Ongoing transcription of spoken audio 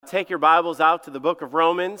take your Bibles out to the book of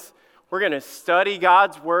Romans. We're going to study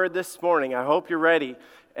God's Word this morning. I hope you're ready.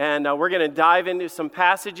 And we're going to dive into some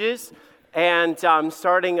passages. And I'm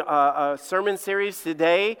starting a sermon series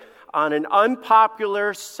today on an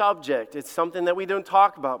unpopular subject. It's something that we don't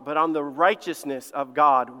talk about, but on the righteousness of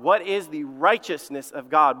God. What is the righteousness of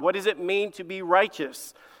God? What does it mean to be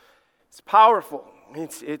righteous? It's powerful.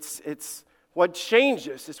 It's what changed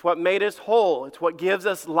us. It's what made us whole. It's what gives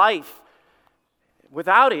us life.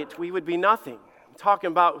 Without it, we would be nothing. I'm talking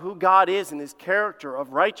about who God is and His character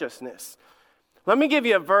of righteousness. Let me give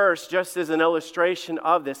you a verse just as an illustration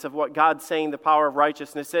of this, of what God's saying the power of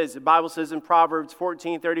righteousness is. The Bible says in Proverbs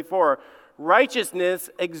 14:34, righteousness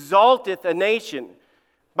exalteth a nation.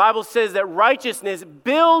 The Bible says that righteousness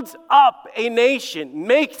builds up a nation,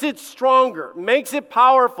 makes it stronger, makes it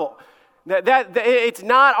powerful. That it's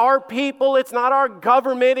not our people, it's not our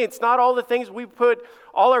government, it's not all the things we put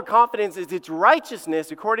all our confidence in. It's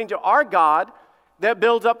righteousness according to our God that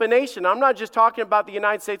builds up a nation. I'm not just talking about the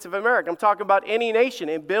United States of America. I'm talking about any nation.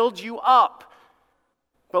 It builds you up.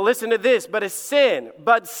 But listen to this. But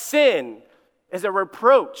sin is a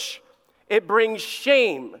reproach. It brings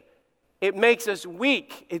shame. It makes us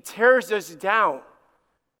weak. It tears us down.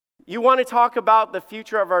 You want to talk about the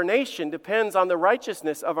future of our nation depends on the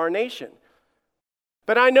righteousness of our nation.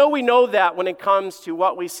 But I know we know that when it comes to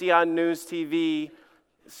what we see on news, TV,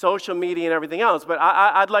 social media, and everything else. But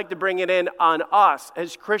I'd like to bring it in on us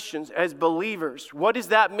as Christians, as believers. What does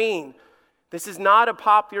that mean? This is not a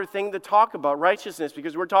popular thing to talk about, righteousness,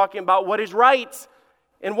 because we're talking about what is right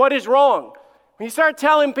and what is wrong. When you start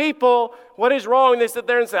telling people what is wrong, they sit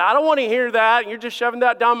there and say, I don't want to hear that, and you're just shoving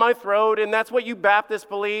that down my throat, and that's what you Baptists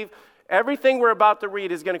believe. Everything we're about to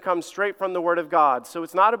read is going to come straight from the Word of God. So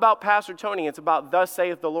it's not about Pastor Tony, it's about thus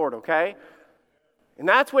saith the Lord, okay? And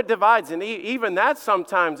that's what divides, and even that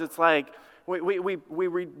sometimes it's like we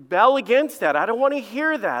rebel against that. I don't want to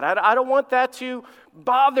hear that. I don't want that to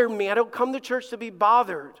bother me. I don't come to church to be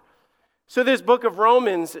bothered. So this book of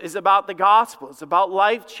Romans is about the gospel. It's about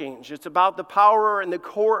life change. It's about the power and the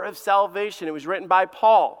core of salvation. It was written by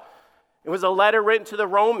Paul. It was a letter written to the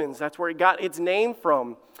Romans. That's where it got its name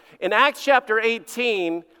from. In Acts chapter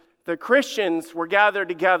 18, the Christians were gathered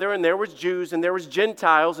together, and there was Jews and there was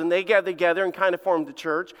Gentiles, and they gathered together and kind of formed the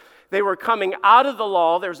church. They were coming out of the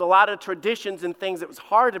law. There was a lot of traditions and things that was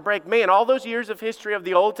hard to break. Man, all those years of history of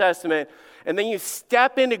the Old Testament, and then you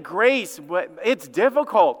step into grace, but it's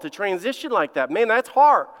difficult to transition like that. Man, that's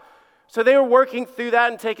hard. So they were working through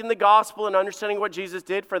that and taking the gospel and understanding what Jesus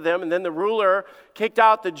did for them, and then the ruler kicked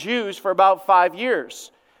out the Jews for about 5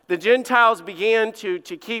 years. The Gentiles began to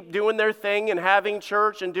keep doing their thing and having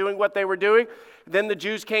church and doing what they were doing. Then the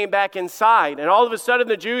Jews came back inside. And all of a sudden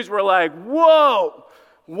the Jews were like, whoa,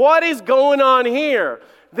 what is going on here?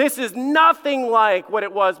 This is nothing like what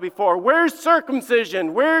it was before. Where's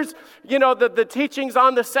circumcision? Where's, the teachings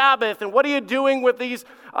on the Sabbath? And what are you doing with these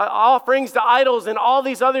offerings to idols and all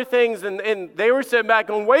these other things? And they were sitting back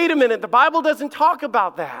going, wait a minute, the Bible doesn't talk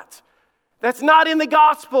about that. That's not in the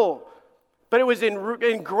gospel. But it was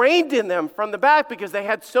ingrained in them from the back because they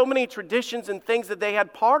had so many traditions and things that they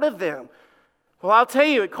had part of them. Well, I'll tell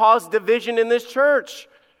you, it caused division in this church.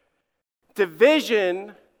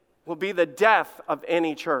 Division will be the death of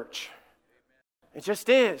any church. It just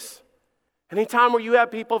is. Anytime where you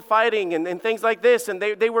have people fighting and things like this, and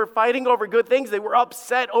they were fighting over good things, they were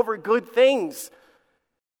upset over good things.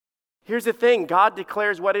 Here's the thing, God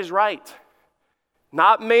declares what is right.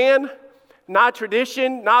 Not man, not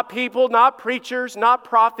tradition, not people, not preachers, not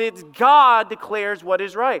prophets. God declares what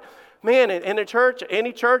is right. Man, in a church,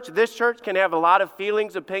 any church, this church can have a lot of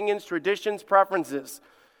feelings, opinions, traditions, preferences.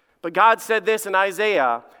 But God said this in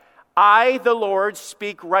Isaiah, I, the Lord,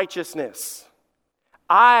 speak righteousness.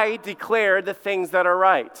 I declare the things that are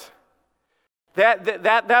right.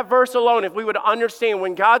 That verse alone, if we would understand,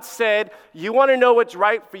 when God said, you want to know what's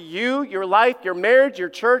right for you, your life, your marriage, your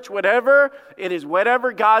church, whatever, it is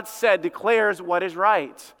whatever God said declares what is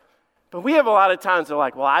right. But we have a lot of times they're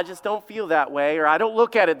like, well, I just don't feel that way, or I don't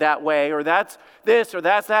look at it that way, or that's this, or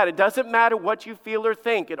that's that. It doesn't matter what you feel or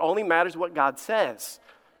think. It only matters what God says.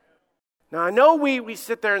 Now, I know we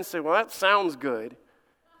sit there and say, well, that sounds good.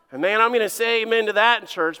 And man, I'm going to say amen to that in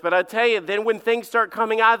church, but I tell you, then when things start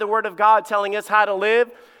coming out of the Word of God telling us how to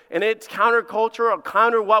live, and it's counterculture or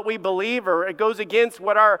counter what we believe, or it goes against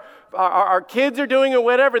what our kids are doing or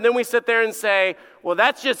whatever, and then we sit there and say, well,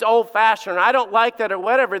 that's just old-fashioned, I don't like that or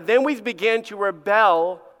whatever, then we begin to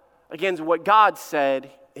rebel against what God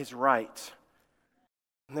said is right.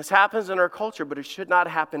 And this happens in our culture, but it should not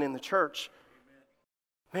happen in the church.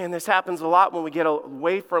 Man, this happens a lot when we get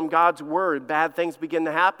away from God's word. Bad things begin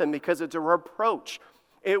to happen because it's a reproach.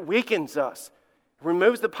 It weakens us. It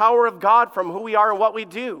removes the power of God from who we are and what we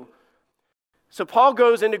do. So Paul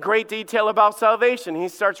goes into great detail about salvation. He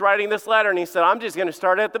starts writing this letter and he said, I'm just going to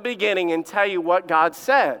start at the beginning and tell you what God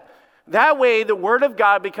said. That way, the Word of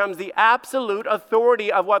God becomes the absolute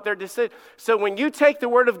authority of what they're deciding. So when you take the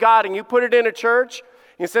Word of God and you put it in a church,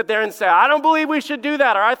 you sit there and say, I don't believe we should do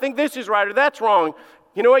that, or I think this is right, or that's wrong.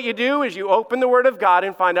 You know what you do is you open the Word of God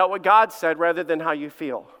and find out what God said rather than how you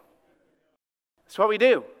feel. That's what we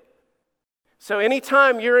do. So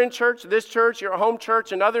anytime you're in church, this church, your home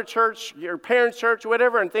church, another church, your parents' church,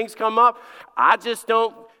 whatever, and things come up, I just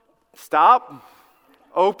don't stop,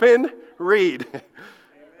 open, read.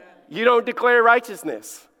 You don't declare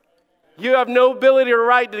righteousness. You have no ability or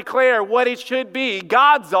right to declare what it should be.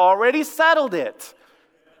 God's already settled it.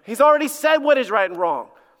 He's already said what is right and wrong.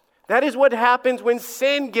 That is what happens when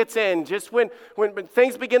sin gets in, just when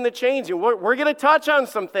things begin to change. And we're going to touch on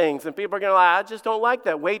some things, and people are going to I just don't like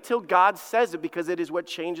that. Wait till God says it, because it is what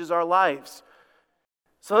changes our lives.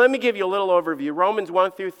 So let me give you a little overview. Romans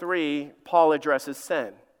 1 through 3, Paul addresses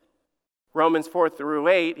sin. Romans 4 through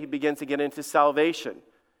 8, he begins to get into salvation.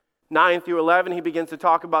 9 through 11, he begins to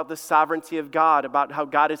talk about the sovereignty of God, about how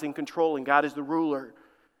God is in control and God is the ruler.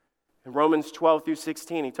 In Romans 12 through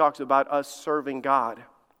 16, he talks about us serving God.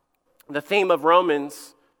 The theme of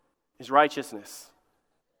Romans is righteousness.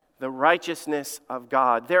 The righteousness of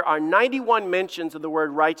God. There are 91 mentions of the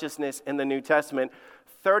word righteousness in the New Testament.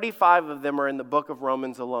 35 of them are in the book of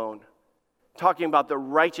Romans alone, talking about the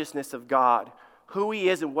righteousness of God, who He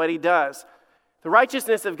is and what He does. The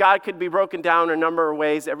righteousness of God could be broken down in a number of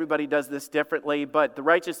ways. Everybody does this differently, but the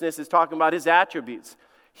righteousness is talking about His attributes.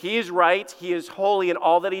 He is right. He is holy in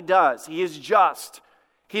all that He does. He is just.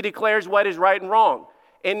 He declares what is right and wrong.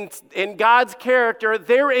 In God's character,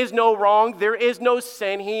 there is no wrong. There is no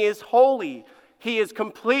sin. He is holy. He is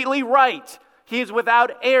completely right. He is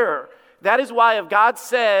without error. That is why if God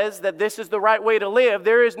says that this is the right way to live,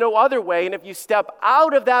 there is no other way. And if you step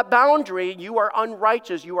out of that boundary, you are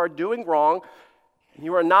unrighteous. You are doing wrong. And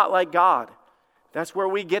you are not like God. That's where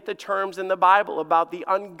we get the terms in the Bible about the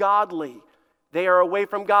ungodly. They are away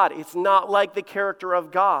from God. It's not like the character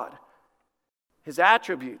of God. His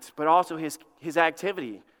attributes, but also his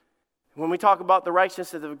activity. When we talk about the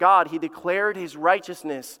righteousness of God, He declared His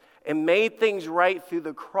righteousness and made things right through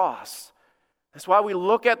the cross. That's why we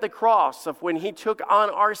look at the cross of when He took on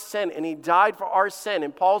our sin and He died for our sin.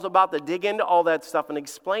 And Paul's about to dig into all that stuff and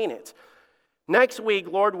explain it. Next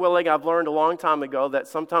week, Lord willing, I've learned a long time ago that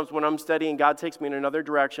sometimes when I'm studying, God takes me in another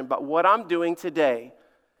direction. But what I'm doing today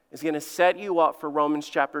is going to set you up for Romans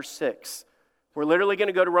chapter 6. We're literally going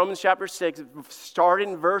to go to Romans chapter 6, start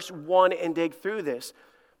in verse 1 and dig through this.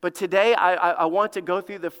 But today, I want to go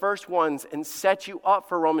through the first ones and set you up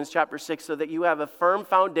for Romans chapter 6 so that you have a firm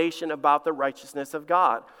foundation about the righteousness of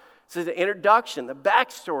God. This is the introduction, the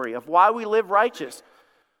backstory of why we live righteous.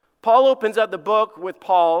 Paul opens up the book with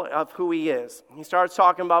Paul of who he is. He starts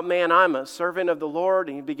talking about, man, I'm a servant of the Lord,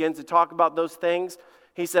 and he begins to talk about those things.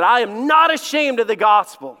 He said, I am not ashamed of the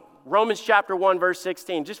gospel. Romans chapter 1, verse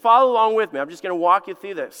 16. Just follow along with me. I'm just going to walk you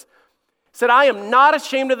through this. He said, I am not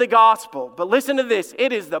ashamed of the gospel, but listen to this.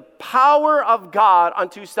 It is the power of God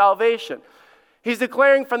unto salvation. He's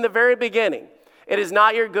declaring from the very beginning, it is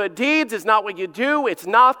not your good deeds, it's not what you do, it's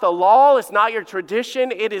not the law, it's not your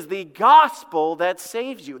tradition, it is the gospel that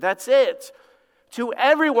saves you. That's it. To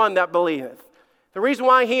everyone that believeth. The reason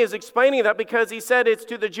why he is explaining that, because he said it's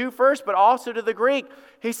to the Jew first, but also to the Greek.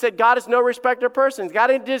 He said God is no respecter of persons. God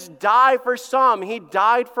didn't just die for some, He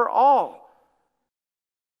died for all.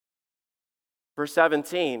 Verse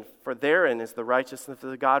 17, for therein is the righteousness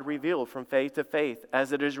of God revealed from faith to faith,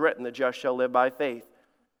 as it is written, the just shall live by faith.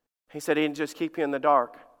 He said He didn't just keep you in the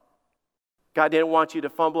dark. God didn't want you to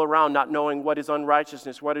fumble around not knowing what is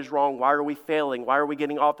unrighteousness, what is wrong, why are we failing, why are we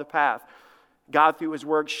getting off the path. God through His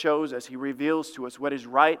word shows us, He reveals to us what is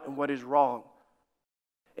right and what is wrong.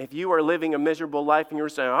 If you are living a miserable life and you're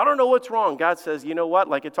saying, I don't know what's wrong, God says, you know what,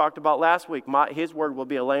 like it talked about last week, His word will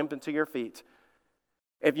be a lamp unto your feet.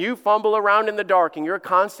 If you fumble around in the dark and you're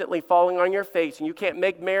constantly falling on your face and you can't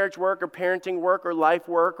make marriage work or parenting work or life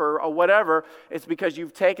work or whatever, it's because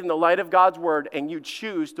you've taken the light of God's word and you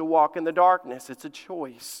choose to walk in the darkness. It's a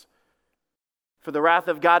choice. For the wrath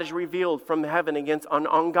of God is revealed from heaven against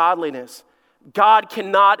ungodliness. God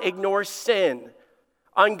cannot ignore sin,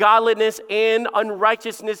 ungodliness, and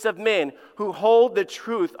unrighteousness of men who hold the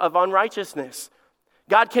truth of unrighteousness.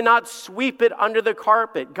 God cannot sweep it under the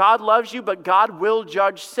carpet. God loves you, but God will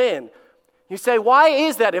judge sin. You say, why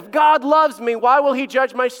is that? If God loves me, why will He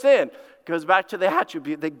judge my sin? It goes back to the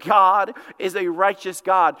attribute that God is a righteous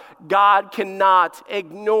God. God cannot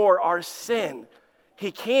ignore our sin.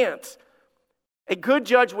 He can't. A good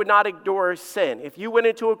judge would not ignore sin. If you went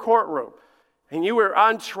into a courtroom and you were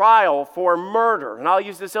on trial for murder, and I'll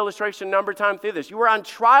use this illustration a number of times through this, you were on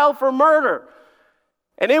trial for murder,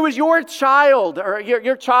 and it was your child, or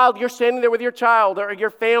your child, you're standing there with your child or your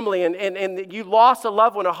family, and you lost a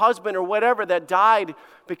loved one, a husband or whatever that died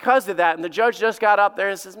because of that, and the judge just got up there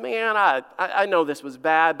and says, man, I know this was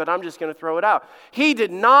bad, but I'm just going to throw it out. He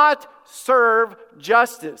did not serve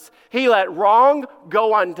justice. He let wrong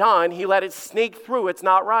go undone. He let it sneak through. It's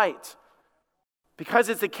not right. Because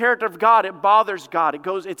it's the character of God, it bothers God.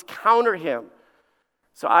 It's counter him.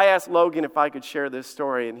 So I asked Logan if I could share this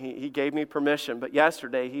story, and he gave me permission. But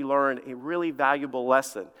yesterday, he learned a really valuable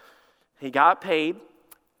lesson. He got paid,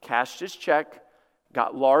 cashed his check,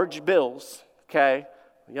 got large bills, okay?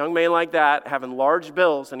 A young man like that, having large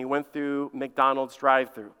bills, and he went through McDonald's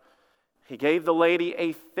drive-thru. He gave the lady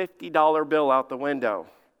a $50 bill out the window.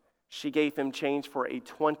 She gave him change for a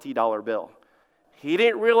 $20 bill. He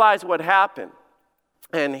didn't realize what happened.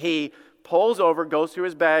 And he pulls over, goes through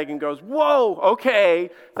his bag, and goes, whoa, okay,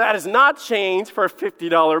 that is not change for a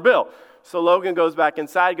 $50 bill. So Logan goes back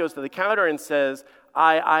inside, goes to the counter, and says,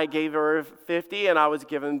 I gave her 50, and I was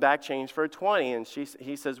given back change for 20. And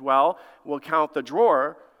he says, well, we'll count the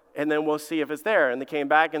drawer, and then we'll see if it's there. And they came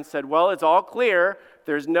back and said, well, it's all clear.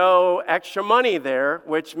 There's no extra money there,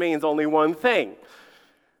 which means only one thing.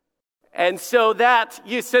 And so that,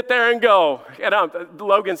 you sit there and go, and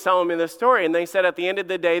Logan's telling me this story, and they said at the end of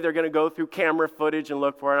the day, they're going to go through camera footage and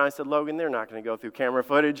look for it. And I said, Logan, they're not going to go through camera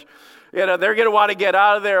footage. They're going to want to get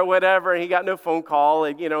out of there or whatever. And he got no phone call,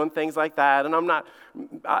 and things like that. And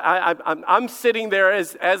I'm sitting there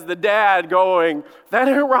as the dad going, that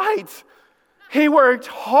ain't right. He worked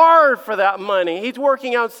hard for that money. He's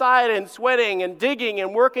working outside and sweating and digging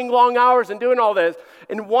and working long hours and doing all this.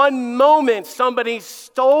 In one moment, somebody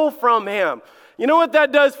stole from him. You know what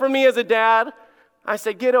that does for me as a dad? I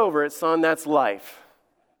said, get over it, son. That's life.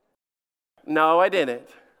 No, I didn't.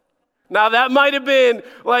 Now, that might have been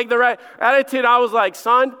like the right attitude. I was like,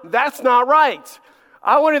 son, that's not right.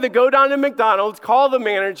 I wanted to go down to McDonald's, call the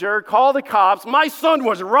manager, call the cops. My son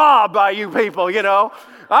was robbed by you people,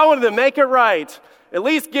 I wanted to make it right. At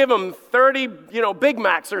least give him 30, Big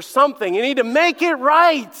Macs or something. You need to make it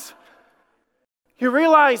right. You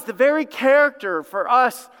realize the very character for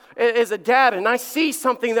us as a dad, and I see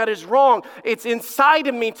something that is wrong, it's inside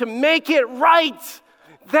of me to make it right.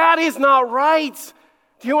 That is not right.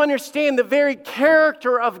 Do you understand? The very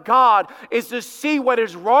character of God is to see what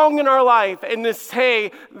is wrong in our life and to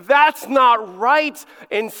say, that's not right,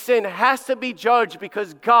 and sin has to be judged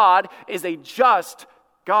because God is a just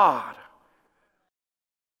God.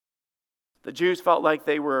 The Jews felt like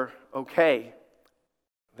they were okay.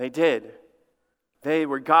 They did. They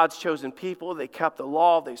were God's chosen people. They kept the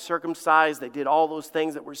law. They circumcised. They did all those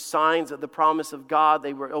things that were signs of the promise of God.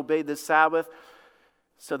 They obeyed the Sabbath.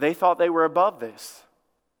 So they thought they were above this.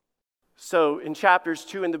 So in chapters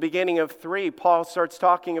 2 and the beginning of 3, Paul starts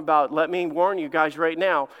talking about, let me warn you guys right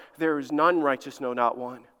now, there is none righteous, no, not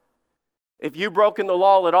one. If you've broken the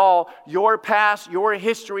law at all, your past, your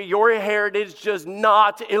history, your heritage does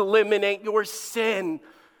not eliminate your sin.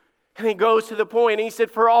 And he goes to the point, and he said,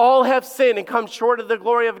 for all have sinned and come short of the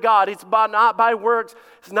glory of God. It's not by works.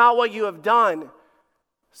 It's not what you have done.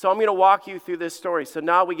 So I'm going to walk you through this story. So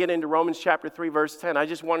now we get into Romans chapter 3, verse 10. I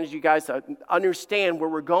just wanted you guys to understand where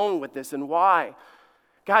we're going with this and why.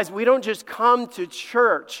 Guys, we don't just come to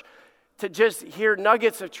church to just hear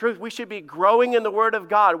nuggets of truth. We should be growing in the Word of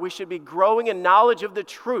God. We should be growing in knowledge of the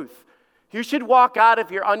truth. You should walk out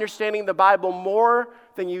if you're understanding the Bible more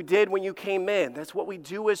than you did when you came in. That's what we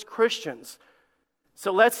do as Christians.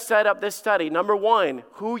 So let's set up this study. Number 1,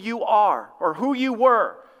 who you are, or who you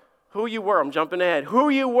were. Who you were. I'm jumping ahead. Who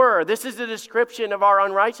you were. This is the description of our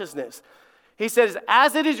unrighteousness. He says,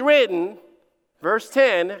 as it is written, verse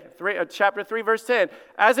 10, chapter 3, verse 10,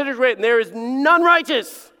 as it is written, there is none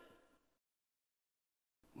righteous.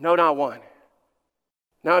 No, not one.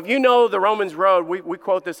 Now, if you know the Romans road, we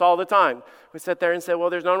quote this all the time. We sit there and say, well,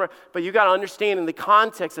 there's none. But you got to understand in the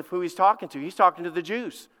context of who he's talking to. He's talking to the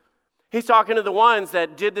Jews. He's talking to the ones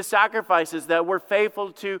that did the sacrifices, that were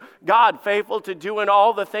faithful to God, faithful to doing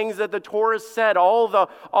all the things that the Torah said, all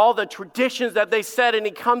the traditions that they said. And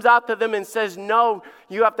he comes out to them and says, no,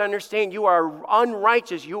 you have to understand, you are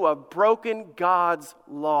unrighteous. You have broken God's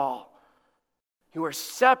law. You are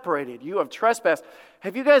separated. You have trespassed.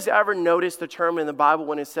 Have you guys ever noticed the term in the Bible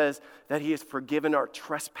when it says that he has forgiven our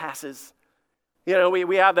trespasses? You know,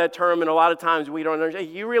 we have that term, and a lot of times we don't understand.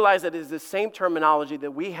 You realize that it's the same terminology that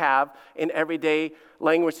we have in everyday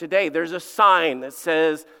language today. There's a sign that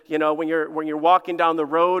says, you know, when you're walking down the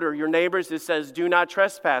road or your neighbors, it says, "Do not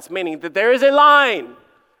trespass," meaning that there is a line.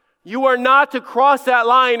 You are not to cross that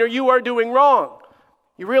line or you are doing wrong.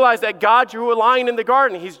 You realize that God drew a line in the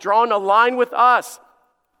garden. He's drawn a line with us.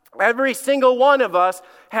 Every single one of us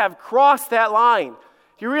have crossed that line.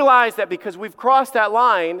 You realize that because we've crossed that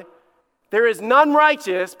line, there is none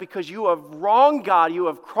righteous because you have wronged God. You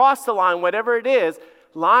have crossed the line, whatever it is,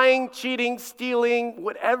 lying, cheating, stealing,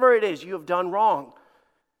 whatever it is, you have done wrong.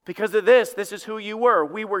 Because of this is who you were.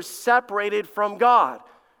 We were separated from God.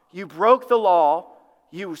 You broke the law.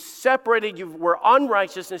 You separated. You were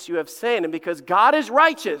unrighteousness. You have sinned. And because God is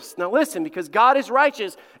righteous, now listen, because God is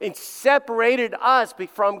righteous, it separated us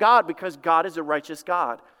from God because God is a righteous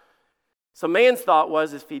God. So man's thought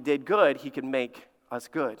was if he did good, he could make us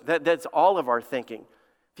good. That's all of our thinking.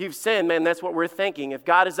 If you've sinned, man, that's what we're thinking. If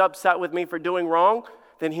God is upset with me for doing wrong,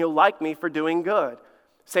 then he'll like me for doing good.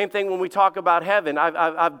 Same thing when we talk about heaven.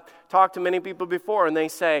 I've talked to many people before, and they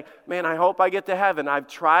say, man, I hope I get to heaven. I've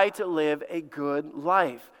tried to live a good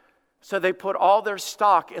life. So they put all their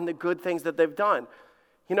stock in the good things that they've done.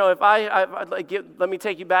 You know, if let me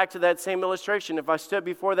take you back to that same illustration. If I stood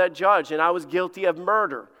before that judge and I was guilty of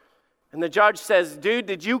murder, and the judge says, dude,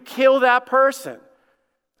 did you kill that person?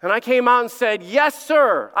 And I came out and said, yes,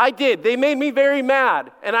 sir, I did. They made me very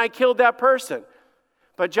mad, and I killed that person.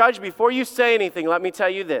 But judge, before you say anything, let me tell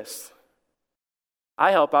you this. I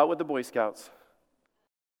help out with the Boy Scouts.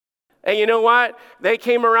 And you know what? They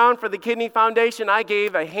came around for the Kidney Foundation. I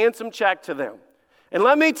gave a handsome check to them. And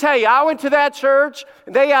let me tell you, I went to that church,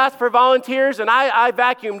 and they asked for volunteers, and I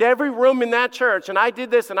vacuumed every room in that church, and I did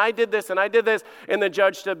this, and I did this, and I did this. And the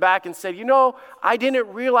judge stood back and said, you know, I didn't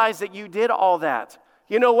realize that you did all that.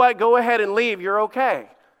 You know what? Go ahead and leave. You're okay.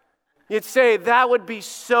 You'd say that would be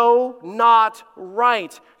so not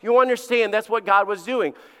right. You understand that's what God was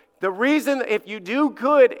doing. The reason if you do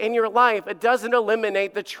good in your life, it doesn't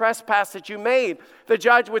eliminate the trespass that you made. The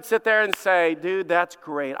judge would sit there and say, dude, that's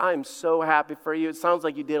great. I'm so happy for you. It sounds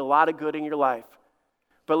like you did a lot of good in your life.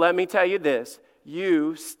 But let me tell you this,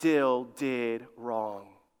 you still did wrong.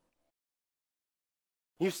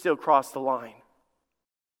 You still crossed the line.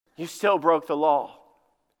 You still broke the law.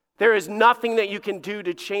 There is nothing that you can do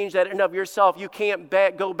to change that in and of yourself. You can't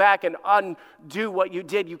go back and undo what you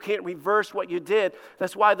did. You can't reverse what you did.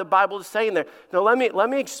 That's why the Bible is saying there. Now let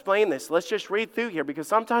me explain this. Let's just read through here because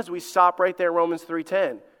sometimes we stop right there in Romans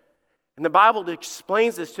 3:10. And the Bible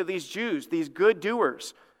explains this to these Jews, these good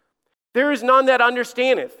doers. There is none that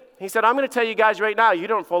understandeth. He said, I'm going to tell you guys right now, you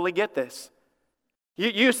don't fully get this.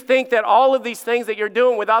 You think that all of these things that you're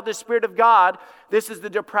doing without the Spirit of God, this is the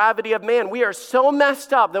depravity of man. We are so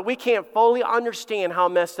messed up that we can't fully understand how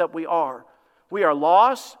messed up we are. We are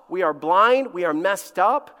lost. We are blind. We are messed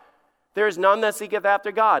up. There is none that seeketh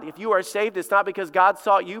after God. If you are saved, it's not because God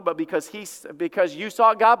sought you, but because you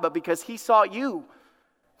sought God, but because He sought you.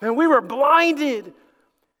 And we were blinded.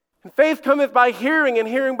 And faith cometh by hearing, and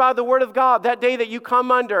hearing by the Word of God. That day that you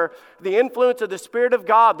come under the influence of the Spirit of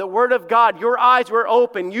God, the Word of God, your eyes were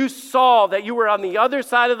open. You saw that you were on the other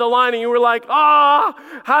side of the line, and you were like, how'd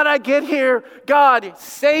I get here? God,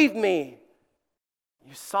 save me.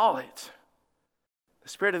 You saw it. The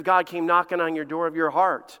Spirit of God came knocking on your door of your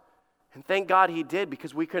heart. And thank God He did,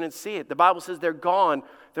 because we couldn't see it. The Bible says they're gone.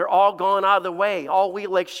 They're all gone out of the way. All we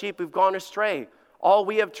like sheep, we've gone astray. All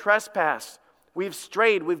we have trespassed. We've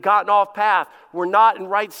strayed. We've gotten off path. We're not in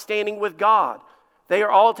right standing with God. They are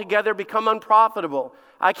all together become unprofitable.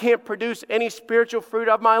 I can't produce any spiritual fruit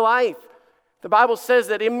of my life. The Bible says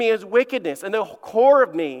that in me is wickedness, and the core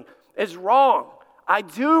of me is wrong. I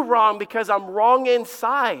do wrong because I'm wrong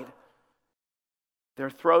inside. Their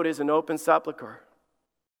throat is an open sepulchre.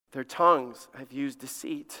 Their tongues have used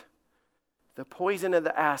deceit. The poison of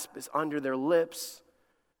the asp is under their lips,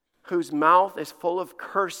 whose mouth is full of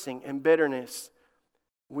cursing and bitterness.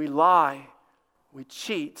 We lie, we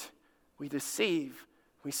cheat, we deceive,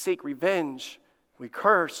 we seek revenge, we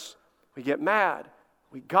curse, we get mad,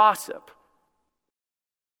 we gossip.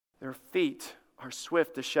 Their feet are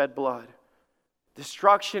swift to shed blood.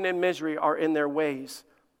 Destruction and misery are in their ways.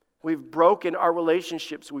 We've broken our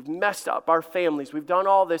relationships. We've messed up our families. We've done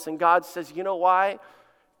all this, and God says, you know why?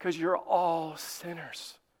 Because you're all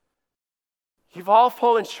sinners. You've all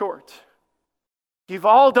fallen short. You've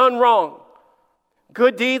all done wrong.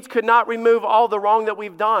 Good deeds could not remove all the wrong that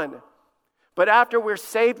we've done. But after we're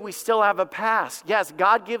saved, we still have a past. Yes,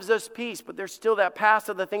 God gives us peace, but there's still that past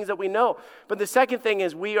of the things that we know. But the second thing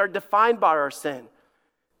is we are defined by our sin.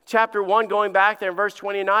 Chapter 1, going back there in verse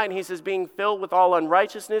 29, he says, being filled with all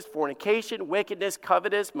unrighteousness, fornication, wickedness,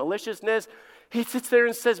 covetous, maliciousness. He sits there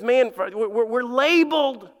and says, man, we're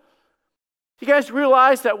labeled. You guys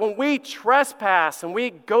realize that when we trespass and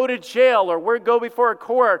we go to jail or we go before a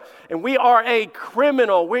court and we are a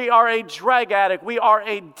criminal, we are a drug addict, we are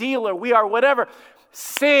a dealer, we are whatever,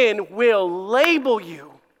 sin will label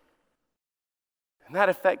you. And that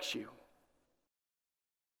affects you.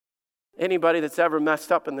 Anybody that's ever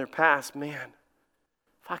messed up in their past, man,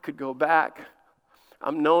 if I could go back,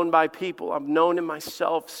 I'm known by people, I'm known in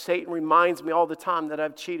myself. Satan reminds me all the time that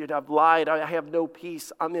I've cheated, I've lied, I have no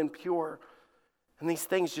peace, I'm impure. And these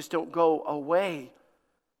things just don't go away.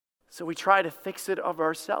 So we try to fix it of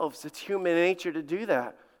ourselves. It's human nature to do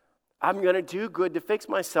that. I'm going to do good to fix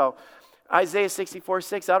myself. Isaiah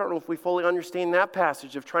 64:6, I don't know if we fully understand that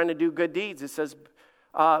passage of trying to do good deeds. It says,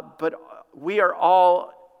 but we are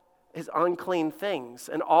all as unclean things,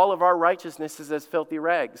 and all of our righteousness is as filthy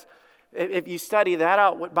rags. If you study that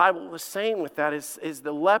out, what Bible was saying with that is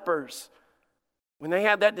the lepers, when they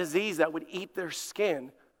had that disease that would eat their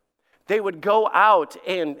skin, they would go out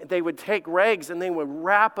and they would take rags and they would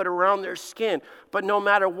wrap it around their skin. But no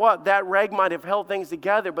matter what, that rag might have held things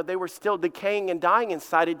together, but they were still decaying and dying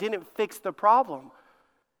inside. It didn't fix the problem.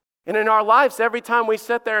 And in our lives, every time we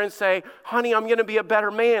sit there and say, honey, I'm going to be a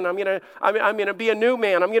better man. I'm going to be a new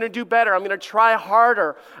man. I'm going to do better. I'm going to try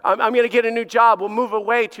harder. I'm going to get a new job. We'll move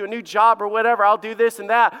away to a new job or whatever. I'll do this and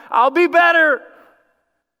that. I'll be better.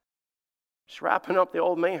 Just wrapping up the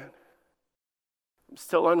old man. I'm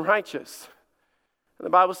still unrighteous. And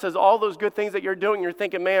the Bible says all those good things that you're doing, you're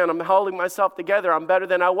thinking, man, I'm holding myself together. I'm better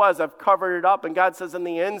than I was. I've covered it up. And God says on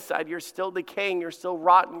the inside, you're still decaying. You're still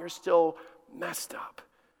rotten. You're still messed up.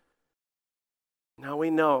 Now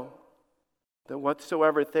we know that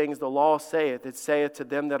whatsoever things the law saith, it saith to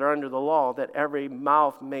them that are under the law, that every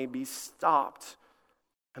mouth may be stopped,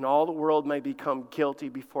 and all the world may become guilty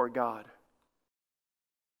before God.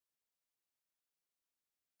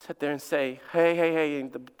 Sit there and say, hey,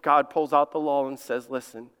 and God pulls out the law and says,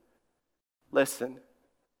 listen,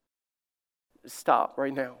 stop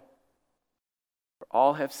right now. For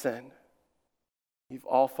all have sinned. You've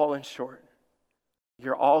all fallen short.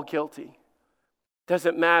 You're all guilty.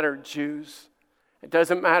 Doesn't matter Jews. It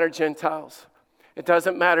doesn't matter Gentiles. It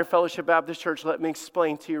doesn't matter Fellowship Baptist Church. Let me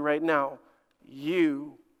explain to you right now.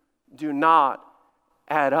 You do not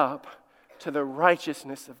add up to the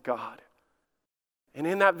righteousness of God. And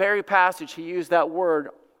in that very passage, he used that word,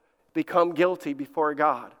 become guilty before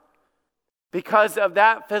God. Because of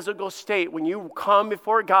that physical state, when you come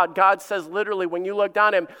before God, God says literally when you look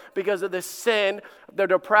down at him, because of the sin, the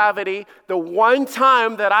depravity, the one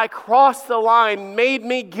time that I crossed the line made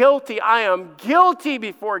me guilty. I am guilty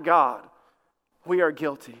before God. We are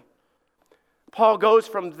guilty. Paul goes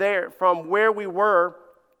from there, from where we were,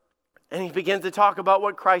 and he begins to talk about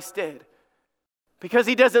what Christ did. Because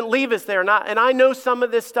he doesn't leave us there. And I know some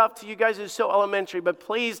of this stuff to you guys is so elementary, but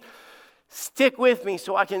please stick with me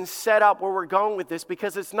so I can set up where we're going with this,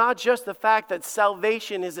 because it's not just the fact that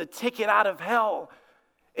salvation is a ticket out of hell.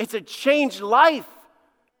 It's a changed life.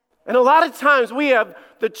 And a lot of times we have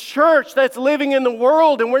the church that's living in the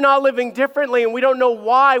world and we're not living differently, and we don't know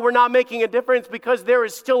why we're not making a difference, because there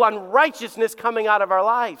is still unrighteousness coming out of our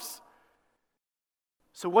lives.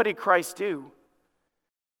 So what did Christ do?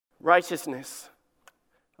 Righteousness.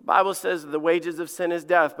 The Bible says the wages of sin is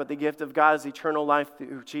death, but the gift of God is eternal life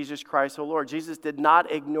through Jesus Christ, our Lord. Jesus did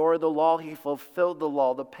not ignore the law. He fulfilled the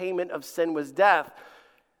law. The payment of sin was death.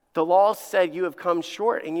 The law said you have come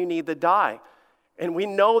short and you need to die. And we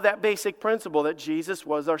know that basic principle that Jesus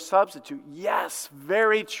was our substitute. Yes,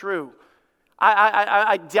 very true.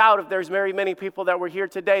 I doubt if there's very many people that were here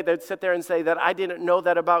today that would sit there and say that I didn't know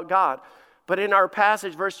that about God. But in our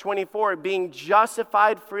passage, verse 24, being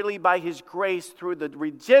justified freely by his grace through the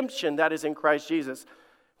redemption that is in Christ Jesus.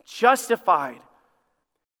 Justified.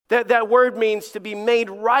 That word means to be made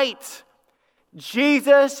right.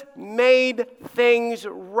 Jesus made things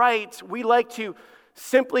right. We like to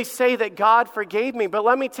simply say that God forgave me, but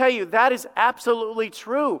let me tell you, that is absolutely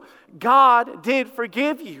true. God did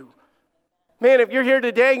forgive you. Man, if you're here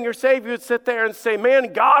today and you're saved, you would sit there and say,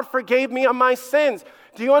 man, God forgave me of my sins.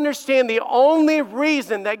 Do you understand the only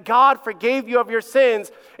reason that God forgave you of your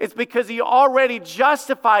sins is because he already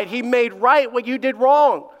justified, he made right what you did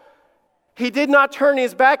wrong. He did not turn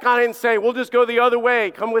his back on it and say, we'll just go the other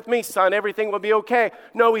way. Come with me, son. Everything will be okay.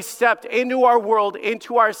 No, he stepped into our world,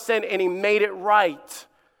 into our sin, and he made it right.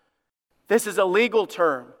 This is a legal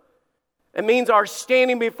term. It means our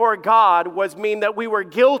standing before God mean that we were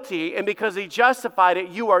guilty, and because he justified it,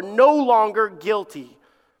 you are no longer guilty.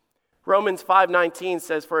 Romans 5:19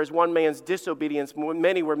 says, "For as one man's disobedience,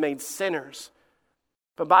 many were made sinners.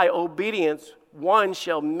 But by obedience, one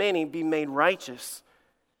shall many be made righteous."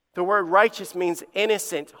 The word righteous means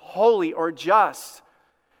innocent, holy, or just.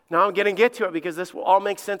 Now I'm going to get to it because this will all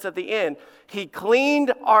make sense at the end. He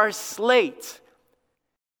cleaned our slate.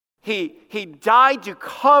 He died to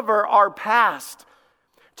cover our past,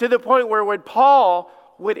 to the point where when Paul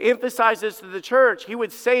would emphasize this to the church, he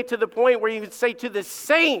would say to the point where he would say to the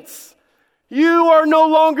saints, "You are no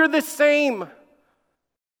longer the same.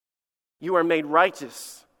 You are made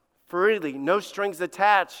righteous freely, no strings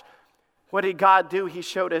attached." What did God do? He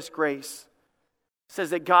showed us grace. It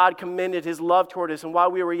says that God commended his love toward us, and while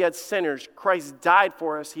we were yet sinners, Christ died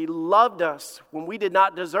for us. He loved us when we did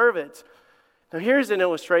not deserve it. Now here's an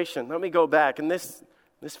illustration. Let me go back, and this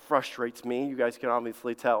frustrates me. You guys can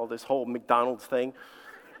obviously tell, this whole McDonald's thing.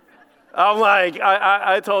 I'm like,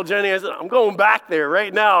 I told Jenny, I said, I'm going back there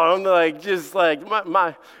right now. I'm like, just like,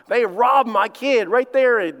 they robbed my kid right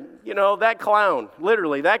there. And, that clown,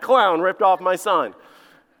 literally, that clown ripped off my son.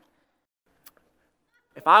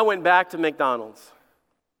 If I went back to McDonald's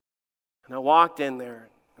and I walked in there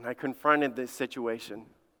and I confronted this situation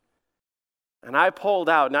and I pulled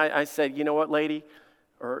out and I said, "You know what, lady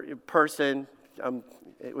or person,"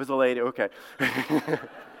 it was a lady, okay.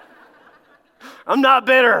 I'm not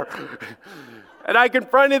bitter. And I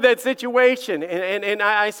confronted that situation, and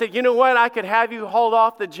I said, "You know what? I could have you hauled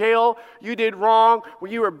off the jail. You did wrong.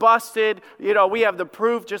 You were busted. We have the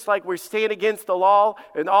proof, just like we stand against the law,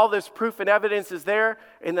 and all this proof and evidence is there."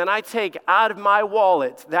 And then I take out of my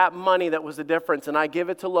wallet that money that was the difference, and I give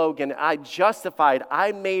it to Logan. I justified,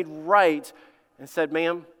 I made right, and said,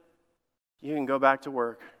 "Ma'am, you can go back to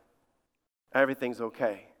work. Everything's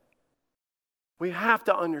okay." We have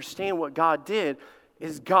to understand what God did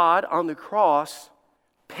is God on the cross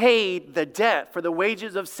paid the debt. For the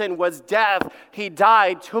wages of sin was death. He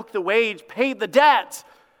died, took the wage, paid the debt,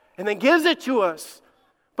 and then gives it to us.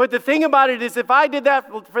 But the thing about it is, if I did that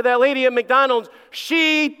for that lady at McDonald's,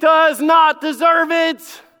 she does not deserve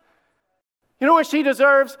it. You know what she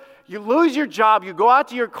deserves? You lose your job, you go out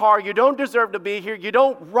to your car, you don't deserve to be here, you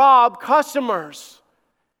don't rob customers.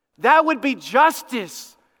 That would be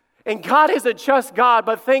justice. And God is a just God,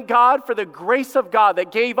 but thank God for the grace of God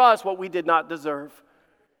that gave us what we did not deserve.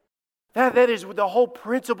 That is the whole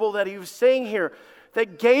principle that he was saying here,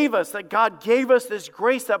 that God gave us this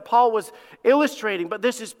grace that Paul was illustrating. But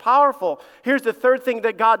this is powerful. Here's the third thing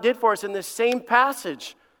that God did for us in this same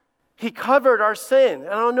passage. He covered our sin.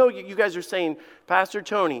 And I don't know, you guys are saying, "Pastor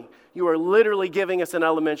Tony, you are literally giving us an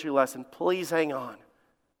elementary lesson." Please hang on.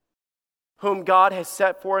 "Whom God has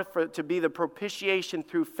set forth to be the propitiation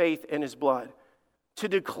through faith in his blood, to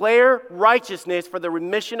declare righteousness for the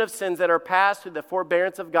remission of sins that are past through the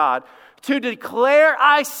forbearance of God, to declare,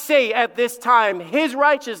 I say, at this time, his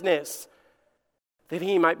righteousness, that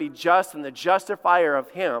he might be just and the justifier of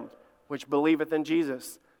him which believeth in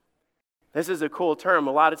Jesus." This is a cool term.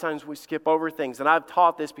 A lot of times we skip over things, and I've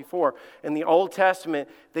taught this before. In the Old Testament,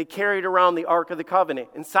 they carried around the Ark of the Covenant.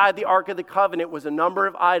 Inside the Ark of the Covenant was a number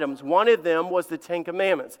of items. One of them was the Ten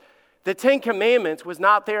Commandments. The Ten Commandments was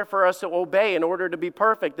not there for us to obey in order to be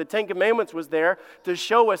perfect. The Ten Commandments was there to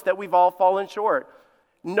show us that we've all fallen short.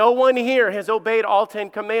 No one here has obeyed all 10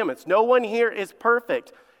 commandments. No one here is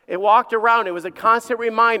perfect. It walked around. It was a constant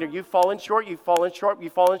reminder. You've fallen short, you've fallen short,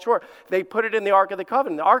 you've fallen short. They put it in the Ark of the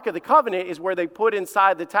Covenant. The Ark of the Covenant is where they put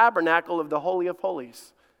inside the tabernacle of the Holy of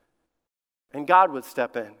Holies. And God would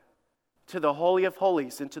step in to the Holy of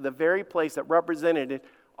Holies, into the very place that represented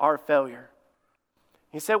our failure.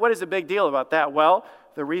 He said, what is the big deal about that? Well,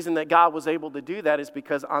 the reason that God was able to do that is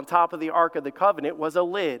because on top of the Ark of the Covenant was a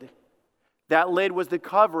lid. That lid was the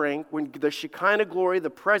covering when the Shekinah glory, the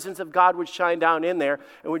presence of God would shine down in there.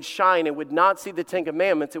 It would shine. It would not see the Ten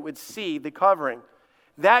Commandments. It would see the covering.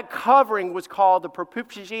 That covering was called the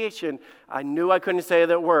propitiation. I knew I couldn't say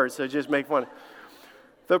that word, so just make fun.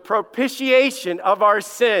 The propitiation of our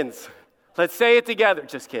sins. Let's say it together.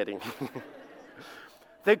 Just kidding.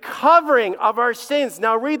 The covering of our sins.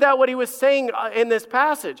 Now read that, what he was saying in this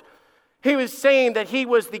passage. He was saying that he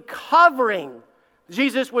was the covering.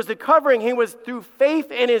 Jesus was the covering. He was through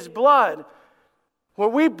faith in his blood.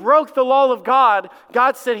 When we broke the law of God,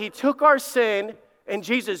 God said he took our sin, and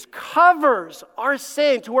Jesus covers our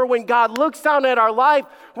sin to where when God looks down at our life,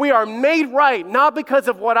 we are made right, not because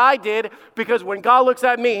of what I did, because when God looks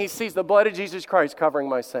at me, he sees the blood of Jesus Christ covering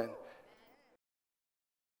my sin.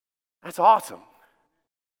 That's awesome.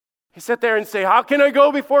 He sat there and say, how can I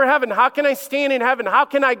go before heaven? How can I stand in heaven? How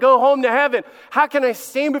can I go home to heaven? How can I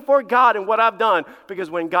stand before God and what I've done? Because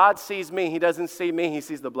when God sees me, he doesn't see me. He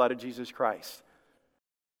sees the blood of Jesus Christ.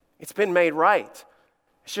 It's been made right.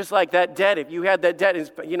 It's just like that debt. If you had that debt,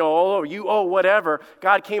 you owe whatever.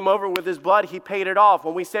 God came over with his blood. He paid it off.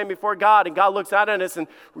 When we stand before God and God looks out at us and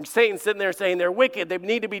Satan's sitting there saying they're wicked, they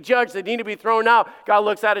need to be judged, they need to be thrown out. God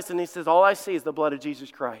looks at us and he says, all I see is the blood of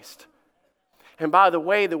Jesus Christ. And by the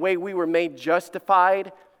way we were made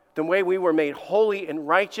justified, the way we were made holy and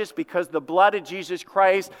righteous, because the blood of Jesus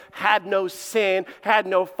Christ had no sin, had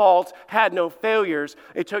no faults, had no failures.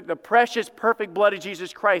 It took the precious, perfect blood of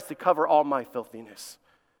Jesus Christ to cover all my filthiness.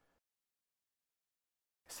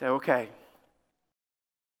 Say, okay,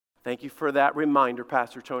 thank you for that reminder,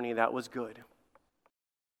 Pastor Tony. That was good.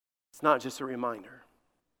 It's not just a reminder.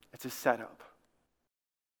 It's a setup.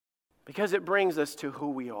 Because it brings us to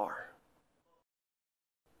who we are.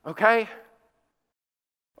 Okay?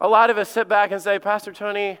 A lot of us sit back and say, Pastor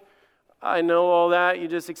Tony, I know all that. You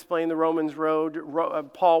just explained the Romans road.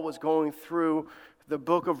 Paul was going through the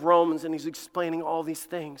book of Romans and he's explaining all these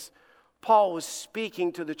things. Paul was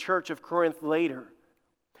speaking to the church of Corinth later.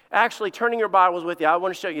 Actually, turning your Bibles with you, I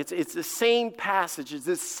want to show you. It's the same passage. It's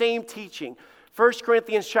the same teaching. 1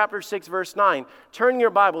 Corinthians chapter 6, verse 9. Turning your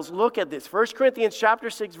Bibles, look at this. 1 Corinthians chapter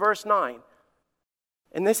 6, verse 9.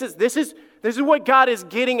 And this is what God is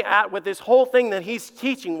getting at with this whole thing that he's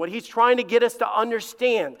teaching, what he's trying to get us to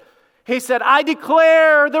understand. He said, I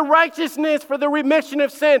declare the righteousness for the remission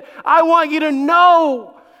of sin. I want you to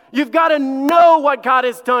know. You've got to know what God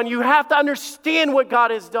has done. You have to understand what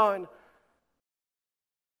God has done.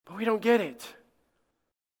 But we don't get it.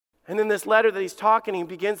 And in this letter that he's talking, he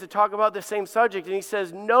begins to talk about the same subject. And he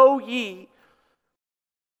says, know ye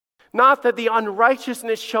not that the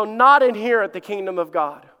unrighteousness shall not inherit the kingdom of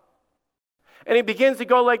God. And he begins to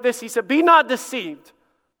go like this. He said, be not deceived.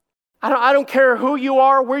 I don't care who you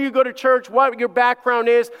are, where you go to church, what your background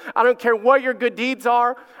is. I don't care what your good deeds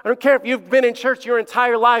are. I don't care if you've been in church your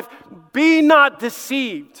entire life. Be not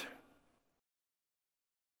deceived.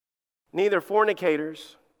 Neither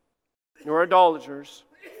fornicators, nor idolaters,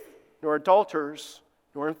 nor adulterers,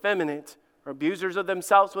 nor effeminate, nor abusers of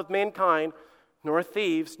themselves with mankind, nor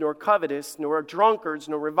thieves, nor covetous, nor drunkards,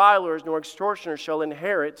 nor revilers, nor extortioners shall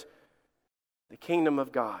inherit the kingdom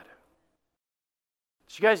of God.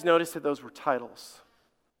 Did you guys notice that those were titles?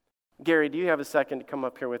 Gary, do you have a second to come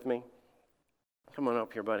up here with me? Come on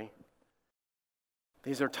up here, buddy.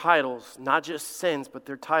 These are titles, not just sins, but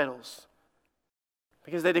they're titles.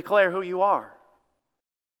 Because they declare who you are.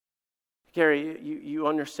 Gary, you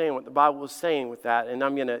understand what the Bible was saying with that. And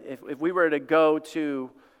I'm going to, if we were to go to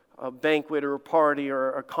a banquet or a party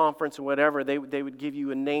or a conference or whatever, they would give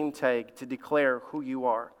you a name tag to declare who you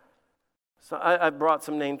are. So I brought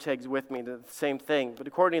some name tags with me, the same thing. But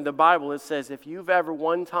according to the Bible, it says if you've ever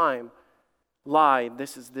one time lied,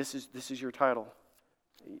 this is your title.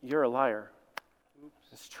 You're a liar.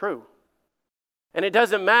 It's true. And it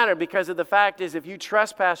doesn't matter, because of the fact is if you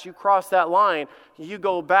trespass, you cross that line, you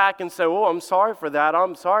go back and say, oh, I'm sorry for that,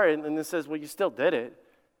 I'm sorry. And it says, well, you still did it.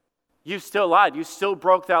 You still lied. You still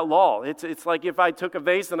broke that law. It's like if I took a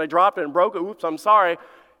vase and I dropped it and broke it, oops, I'm sorry.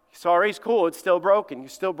 Sorry's cool, it's still broken. You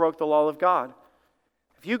still broke the law of God.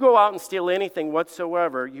 If you go out and steal anything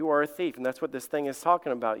whatsoever, you are a thief. And that's what this thing is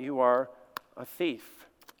talking about. You are a thief.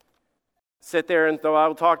 Sit there and though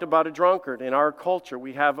I talked about a drunkard. In our culture,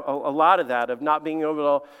 we have a lot of that, of not being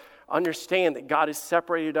able to understand that God has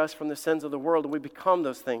separated us from the sins of the world, and we become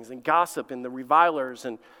those things, and gossip and the revilers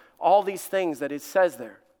and all these things that it says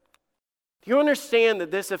there. Do you understand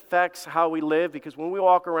that this affects how we live? Because when we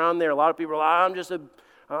walk around there, a lot of people are like,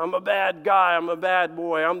 I'm a bad guy, I'm a bad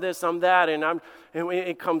boy, I'm this, I'm that, and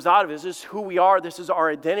it comes out of it. This is who we are, this is our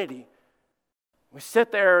identity. We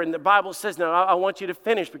sit there and the Bible says, now I want you to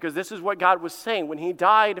finish, because this is what God was saying. When he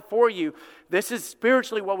died for you, this is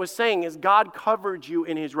spiritually what was saying is God covered you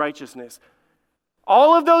in his righteousness.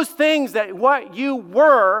 All of those things that what you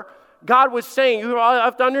were, God was saying, you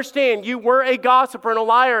have to understand, you were a gossiper and a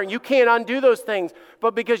liar, and you can't undo those things.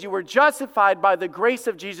 But because you were justified by the grace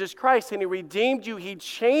of Jesus Christ, and he redeemed you, he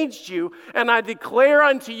changed you, and I declare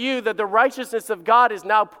unto you that the righteousness of God is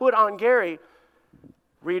now put on Gary.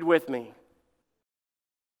 Read with me.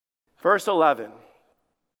 Verse 11.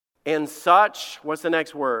 In such, what's the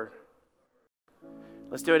next word?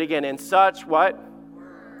 Let's do it again. In such, what?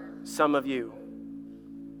 Some of you.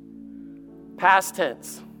 Past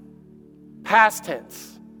tense. Past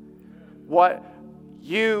tense. What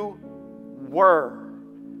you were.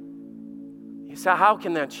 You say, how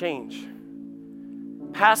can that change?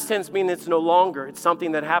 Past tense means it's no longer. It's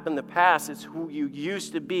something that happened in the past. It's who you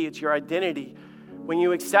used to be. It's your identity. When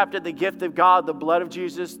you accepted the gift of God, the blood of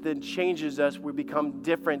Jesus, then changes us. We become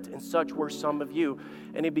different, and such were some of you.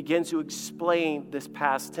 And he begins to explain this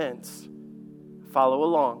past tense. Follow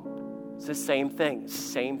along. It's the same thing.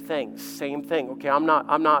 Okay, I'm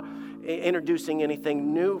not introducing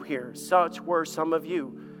anything new here. Such were some of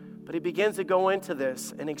you. But he begins to go into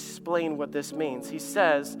this and explain what this means. He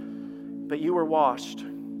says, but you were washed.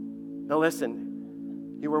 Now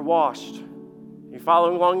listen, you were washed. You're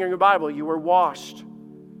following along in your Bible, you were washed.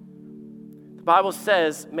 The Bible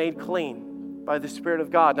says made clean by the Spirit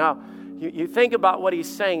of God. Now, you think about what he's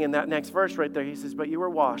saying in that next verse right there. He says, but you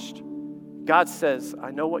were washed. God says, I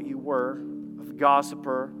know what you were, a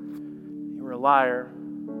gossiper, you were a liar,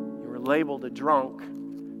 you were labeled a drunk,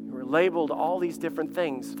 you were labeled all these different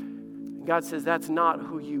things. And God says, that's not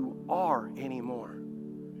who you are anymore.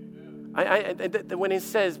 When he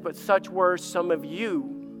says, but such were some of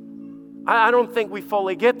you, I don't think we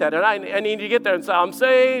fully get that. And I need to get there and say, I'm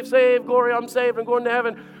saved, glory, I'm saved, I'm going to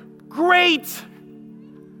heaven. Great!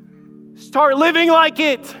 Start living like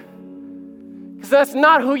it. Because that's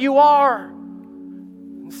not who you are.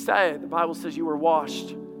 Instead, the Bible says you were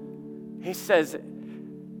washed. He says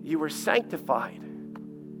you were sanctified.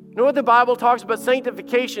 You know what the Bible talks about?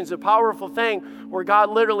 Sanctification is a powerful thing where God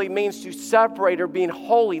literally means to separate or being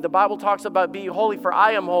holy. The Bible talks about being holy, for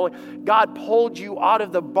I am holy. God pulled you out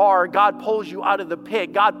of the bar. God pulls you out of the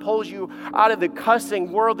pit. God pulls you out of the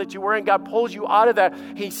cussing world that you were in. God pulls you out of that.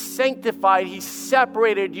 He sanctified. He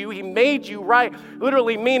separated you. He made you right.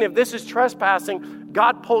 Literally mean if this is trespassing,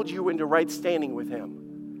 God pulled you into right standing with Him.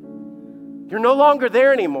 You're no longer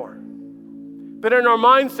there anymore. But in our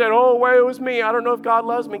mindset, oh, wait, it was me. I don't know if God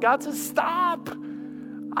loves me. God says, stop.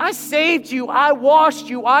 I saved you. I washed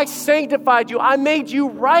you. I sanctified you. I made you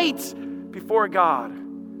right before God.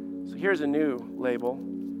 So here's a new label.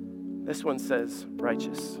 This one says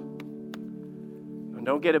righteous. And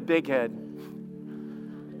don't get a big head,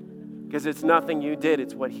 because it's nothing you did.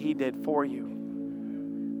 It's what He did for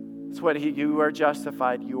you. It's what you are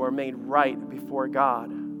justified. You are made right before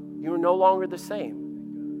God. You are no longer the same.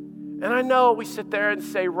 And I know we sit there and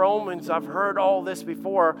say, Romans, I've heard all this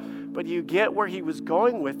before, but you get where he was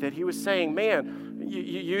going with it. He was saying, man, you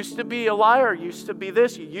used to be a liar, used to be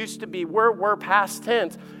this, you used to be, we're past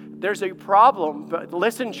tense. There's a problem, but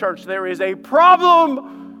listen, church, there is a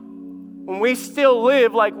problem when we still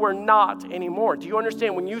live like we're not anymore. Do you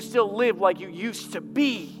understand? When you still live like you used to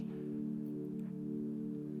be.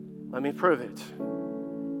 Let me prove it.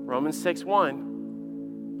 Romans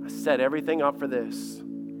 6:1, I set everything up for this.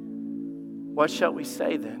 What shall we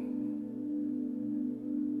say then?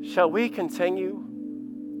 Shall we continue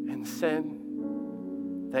in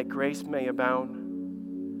sin that grace may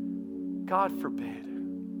abound? God forbid.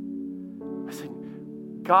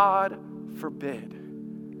 Listen, God forbid.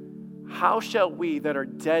 How shall we that are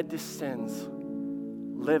dead to sins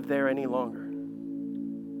live there any longer?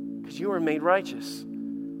 Because you are made righteous.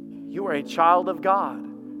 You are a child of God.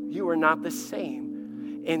 You are not the same.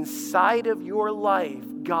 Inside of your life,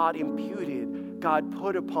 God imputed, God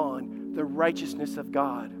put upon the righteousness of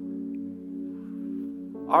God.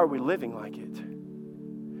 Are we living like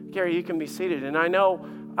it? Gary, you can be seated. And I know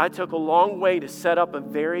I took a long way to set up a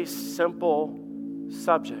very simple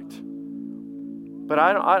subject. But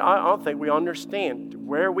I don't think we understand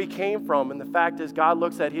where we came from. And the fact is, God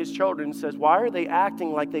looks at His children and says, why are they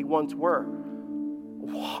acting like they once were?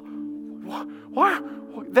 Why?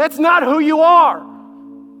 That's not who you are.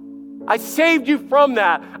 I saved you from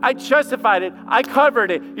that. I justified it. I covered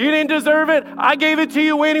it. You didn't deserve it. I gave it to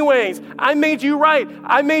you anyways. I made you right.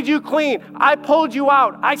 I made you clean. I pulled you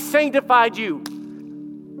out. I sanctified you.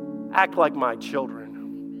 Act like my children.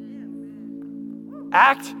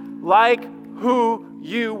 Act like who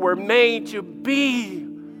you were made to be.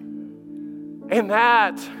 And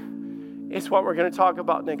that is what we're going to talk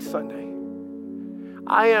about next Sunday.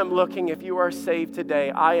 I am looking, if you are saved today,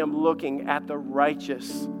 I am looking at the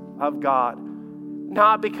righteous of God.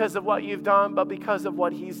 Not because of what you've done, but because of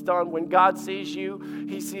what He's done. When God sees you,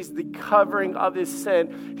 He sees the covering of His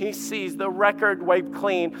sin. He sees the record wiped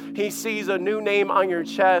clean. He sees a new name on your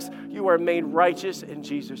chest. You are made righteous in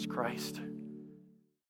Jesus Christ.